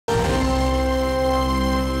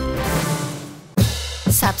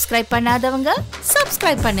Subscribe பண்ணாதவங்க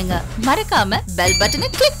subscribe பண்ணுங்க. மறக்காம பெல் பட்டனை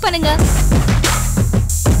கிளிக் பண்ணுங்க.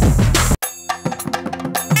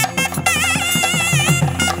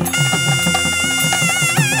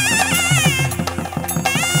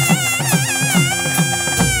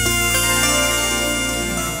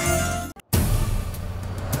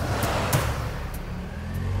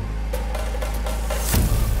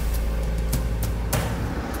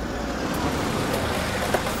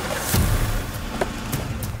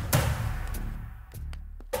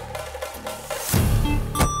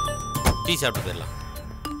 டீ சாப்பிட்டு போயிடலாம்.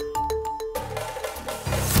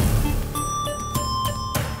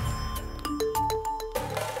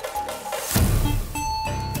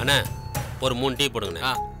 அண்ணா ஒரு 3 டீ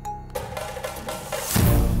போடுங்கண்ணா.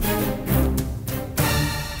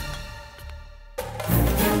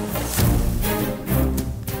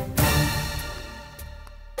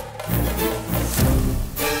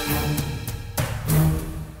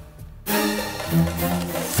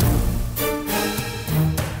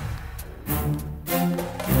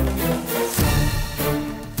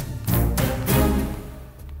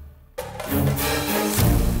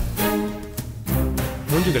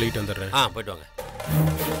 மூஞ்சி கழுவிட்டு வந்துடுறேன். போயிட்டு வாங்க.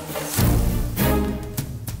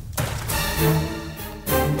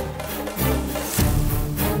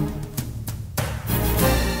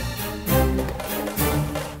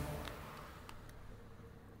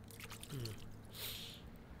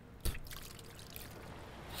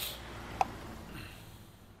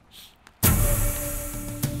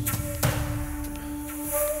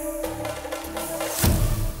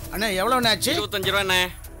 அண்ணா எவ்வளவு ஆச்சு? 25 ரூபா அண்ணே.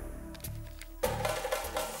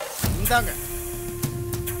 இந்தாங்க.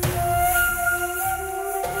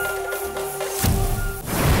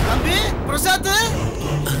 தம்பி பிரசாத்,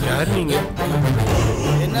 யார் நீங்க?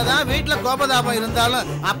 என்னதான் வீட்டுல கோபதாபம் இருந்தாலும்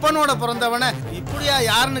அப்பனோட பிறந்தவன இப்படியா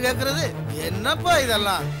யாருன்னு கேக்குறது? என்னப்பா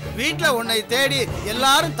இதெல்லாம்? வீட்டுல உன்னை தேடி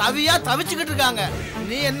எல்லாரும் தவிச்சுக்கிட்டு இருக்காங்க.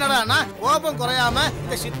 நீ என்னடானா கோபம் குறையாம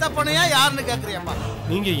இந்த சித்தப்பனையா யாருன்னு கேக்குறியப்பா?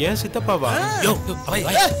 நீங்க ஏன் சித்தப்பாவா?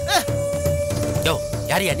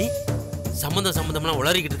 யாரியா நீ? சம்பந்தம்லாம்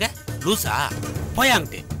உளறிக்கிட்டு இருக்க லூசா?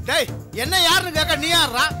 போயாங்கிட்டு. டேய், என்ன யாருன்னு கேட்க நீ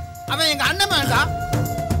யாரா? அவன் எங்க அண்ணன் வேண்டாம்.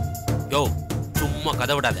 யோ சும்மா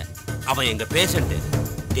கதை விடாத. அவன் எங்க பேஷண்ட்.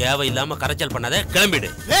 தேவையில்லாம கரைச்சல் பண்ணாத, கிளம்பிடு.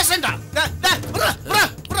 பேஷண்டா?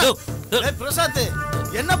 பிரசாத்,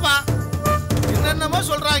 என்னப்பா என்னென்னமோ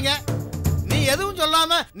சொல்றாங்க, நீ எதுவும்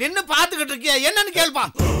சொல்லாம நின்னு பாத்துக்கிட்டு இருக்கிய, என்னன்னு கேள்பா.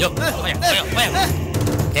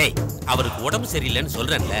 டேய், அவருக்கு உடம்பு சரியில்லைன்னு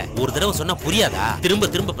சொல்றேன்ல, ஒரு தடவை சொன்னா புரியாதா? திரும்ப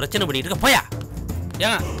திரும்ப பிரச்சனை பண்ணிட்டு இருக்க. போயா.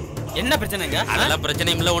 ஏன் என்ன பிரச்சனைங்க? அதெல்லாம்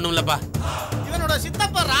பிரச்சனை இல்ல, ஒண்ணும் இல்லப்பா. இவனோட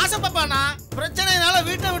சித்தப்பா ராசப்பானா பிரச்சனைனால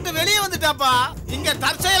வீட்டை விட்டு வெளியே வந்துட்டாப்பா. இங்க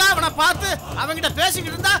தற்செயலா அவனை பார்த்து அவங்கிட்ட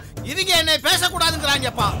பேசிக்கிட்டு இருந்தா இவங்க என்னை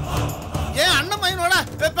பேசக்கூடாதுங்கிறாங்கப்பா. ஏன் அண்ணன் பையனோட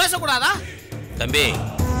பேசக்கூடாதா? தம்பி,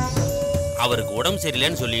 அவருக்கு உடம்பு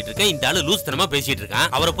சரியில்லைன்னு சொல்லிட்டு இருக்க, இந்த ஆளு லூஸ் தனமா பேசிட்டு இருக்கான்.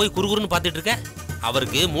 அவரை போய் குறுகுறுன்னு பாத்துட்டு இருக்க.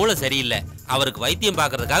 அவருக்கு மூளை சரியில்லை, அவருக்கு வைத்தியம்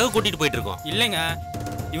பாக்குறதுக்காக கூட்டிட்டு போயிட்டு இருக்கோம். இல்லைங்க,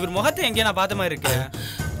 இவர் முகத்தை எங்கேயும் நான் பார்த்த மாதிரி இருக்கு.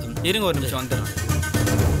 இருங்க ஒரு நிமிஷம் வந்துடுறேன்.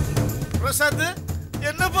 பிரசாத்,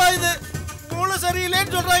 என்னப்பா இது? மூளை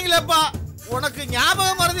சரியில்லைன்னு சொல்றாங்களேப்பா. உனக்கு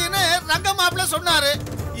ஞாபகம் மறதின்னு ரங்க மாப்பிள்ள சொன்னாரு.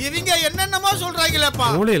 இவங்க என்னென்னமோ சொல்றாங்களேப்பா.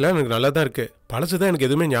 மூளையெல்லாம் எனக்கு நல்லா தான் இருக்கு. பழசுதான் எனக்கு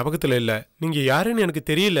எதுவுமே ஞாபகத்துல இல்ல. நீங்க யாருன்னு எனக்கு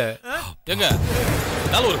தெரியல. எங்க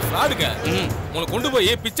ஒரு ஃப்ராடுங்க உங்களை கொண்டு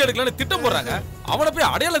போய் பிச்சை எடுக்கலாம்னு திட்டம் போடுறாங்க. அவனை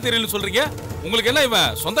போய் அடையாளம் தெரியலன்னு சொல்றீங்க. உங்களுக்கு என்ன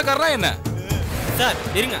இவன் சொந்தக்காரனா என்ன? சார்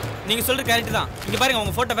இருங்க, நீங்க சொல்ற கரெக்ட் தான். இங்க பாருங்க,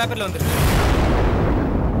 உங்க போட்டோ பேப்பர்ல வந்துருக்கு.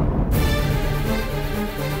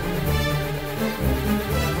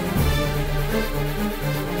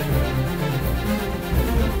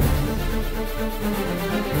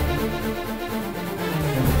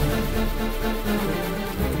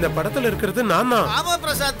 இந்த படத்துல இருக்கிறது நான் தான். ஆமா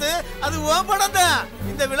பிரசாத், அது உன் படம் தான்.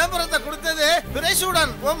 இந்த விளம்பரத்தை கொடுத்தது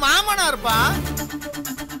பிரேசுடன் உன் மாமனா இருப்பா.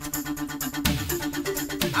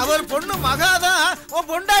 அவர் பொண்ணு மகாதான் உன்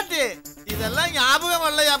பொண்டாட்டி. இதெல்லாம் ஞாபகம்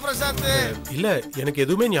வரலையா பிரசாத்? இல்ல, எனக்கு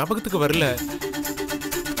எதுவுமே ஞாபகத்துக்கு வரல.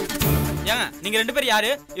 ஏங்க நீங்க ரெண்டு பேரும்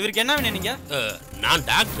யாரு? இவருக்கு என்ன வேணும்? நீங்க? நான்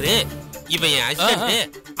டாக்டர், இவன் என்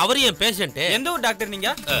அசிஸ்டன்ட், அவரு என் பேஷண்ட். எந்த ஒரு டாக்டர் நீங்க?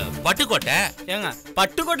 பட்டுக்கோட்டை. ஏங்க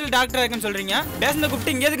பட்டுக்கோட்டையில் டாக்டர் இருக்குன்னு சொல்றீங்க, பேஷண்ட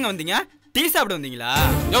கூப்பிட்டு இங்க எதுக்கு வந்தீங்க? டீ சாப்பிட வந்தீங்களா?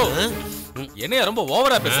 யோ என்னைய ரொம்ப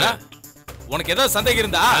ஓவரா பேசுற. உனக்கு ஏதாவது சந்தேகம்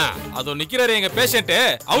இருந்தா அதோ நிக்கிறாரு எங்க பேஷண்ட்,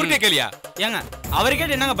 அவர்கிட்ட கேளியா. ஏங்க அவரு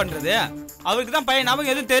கேட்டு என்னங்க பண்றது? அவருக்கு தான் பையன்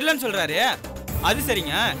ஞாபகம் எதுவும் தெரியலன்னு சொல்றாரு. அது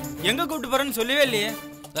சரிங்க, எங்க கூப்பிட்டு போறேன்னு சொல்லவே இல்லையே.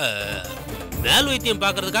 மேல் வைத்தியம்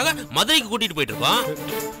பாக்குறதுக்காக மதுரைக்கு கூட்டிட்டு போயிட்டு இருக்கோம்.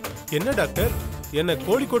 என்ன டாக்டர், என்ன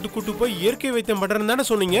கோழிக்கோட்டு கூட்டு போய் இயற்கை வைத்தியம் பண்றேன்னு தானே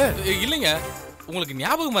சொன்னீங்க? இல்லைங்க, உங்களுக்கு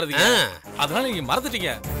ஞாபகம் மறதிங்க. அதனால நீங்க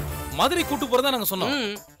மறந்துட்டீங்க. மதுரை கூட்டு போறதா நாங்க சொன்னோம்.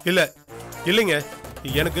 இல்ல இல்லைங்க,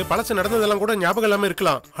 எனக்கு பழசு நடந்ததெல்லாம் கூட ஞாபகம் இல்லாம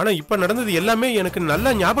இருக்கலாம். ஆனா இப்ப நடந்தது எல்லாமே எனக்கு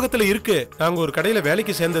நல்ல ஞாபகத்துல இருக்கு. நாங்க ஒரு கடையில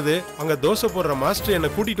வேலைக்கு சேர்ந்தது, அங்க தோசை போடுற மாஸ்டர் என்ன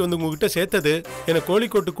கூட்டிட்டு வந்து உங்ககிட்ட சேர்த்தது, என்ன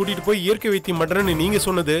கோழிக்கோட்டு கூட்டிட்டு போய் இயற்கை வைத்தியம் பண்றேன்னு நீங்க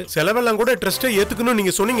சொன்னது, செலவெல்லாம் கூட ட்ரஸ்ட்டை ஏத்துக்கணும்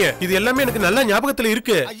நீங்க சொன்னீங்க. இது எல்லாமே எனக்கு நல்ல ஞாபகத்துல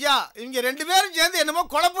இருக்கு. ஐயா இவங்க 2 பேரும் சேர்ந்து என்னமோ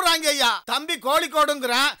குழப்புறாங்க ஐயா. தம்பி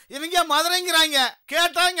கோழிக்கோடுங்கிறான், இவங்க மதுரைங்கிறாங்க.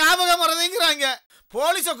 கேட்டா ஞாபகம் மறதிங்கிறாங்க.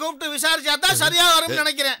 போலீஸ கூப்பிட்டு விசாரிச்சா தான் சரியா வரும்னு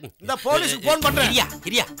நினைக்கிறேன். இந்த போலீஸ்க்கு போன் பண்றேன்.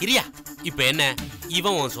 இரியா இப்ப என்ன,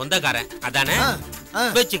 இவன் உன் சொந்தக்காரன் அதானே?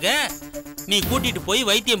 வெச்சுக்க, நீ கூட்டிட்டு போய்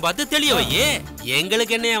வைத்தியம் பார்த்து தெளிய வையே.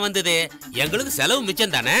 எங்களுக்கு என்ன வந்தது, எங்களுக்கு செலவு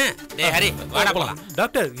மிச்சம் தானே. டேய் ஹரி வாடா போலாம்.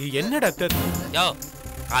 டாக்டர் என்ன டாக்டர்? யோ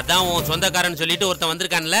அதான் உன் சொந்தக்காரன் சொல்லிட்டு ஒருத்தன்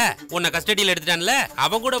வந்திருக்கான்ல, உன்னை கஸ்டடியில் எடுத்துட்டான்ல,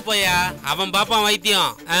 அவன் கூட போயா, அவன் பாப்பான்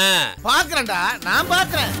வைத்தியம். பாக்குறேன்டா, நான்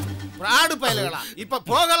பாக்குறேன். ராடு பயலுகளா, இப்ப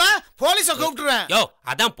போகலாம், போலீஸ கூப்பிட்டுறேன். யோ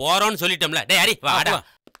அதான் போறோம்னு சொல்லிட்டோம்ல. டேய் ஹரி வாடா.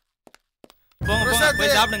 போங்க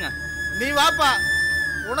போய் சாப்பிடுங்க. நீ வாப்பா,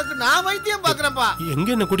 உனக்கு நான் வைத்தியம் பாக்குறேன்ப்பா. எங்க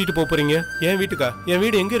என்ன கூட்டிட்டு போறீங்க? என் வீட்டுக்கா? என்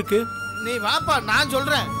வீடு எங்க இருக்கு? நீ வாப்பா, நான்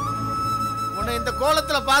சொல்றேன். உன்னை இந்த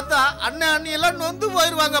கோலத்துல பார்த்தா அண்ணன் அண்ணி எல்லாம் நொந்து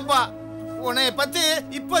போயிருவாங்கப்பா. உன்னை பத்தி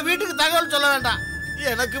இப்ப வீட்டுக்கு தகவல் சொல்ல வேண்டாம்.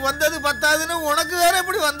 எனக்கு வந்தது பத்தாதுன்னு உனக்கு வேற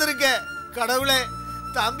எப்படி வந்திருக்க? கடவுளே,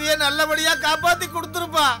 தம்பியை நல்லபடியா காப்பாத்தி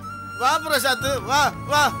கொடுத்துருப்பா. வா பிரசாத், வா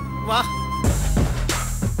வா வா.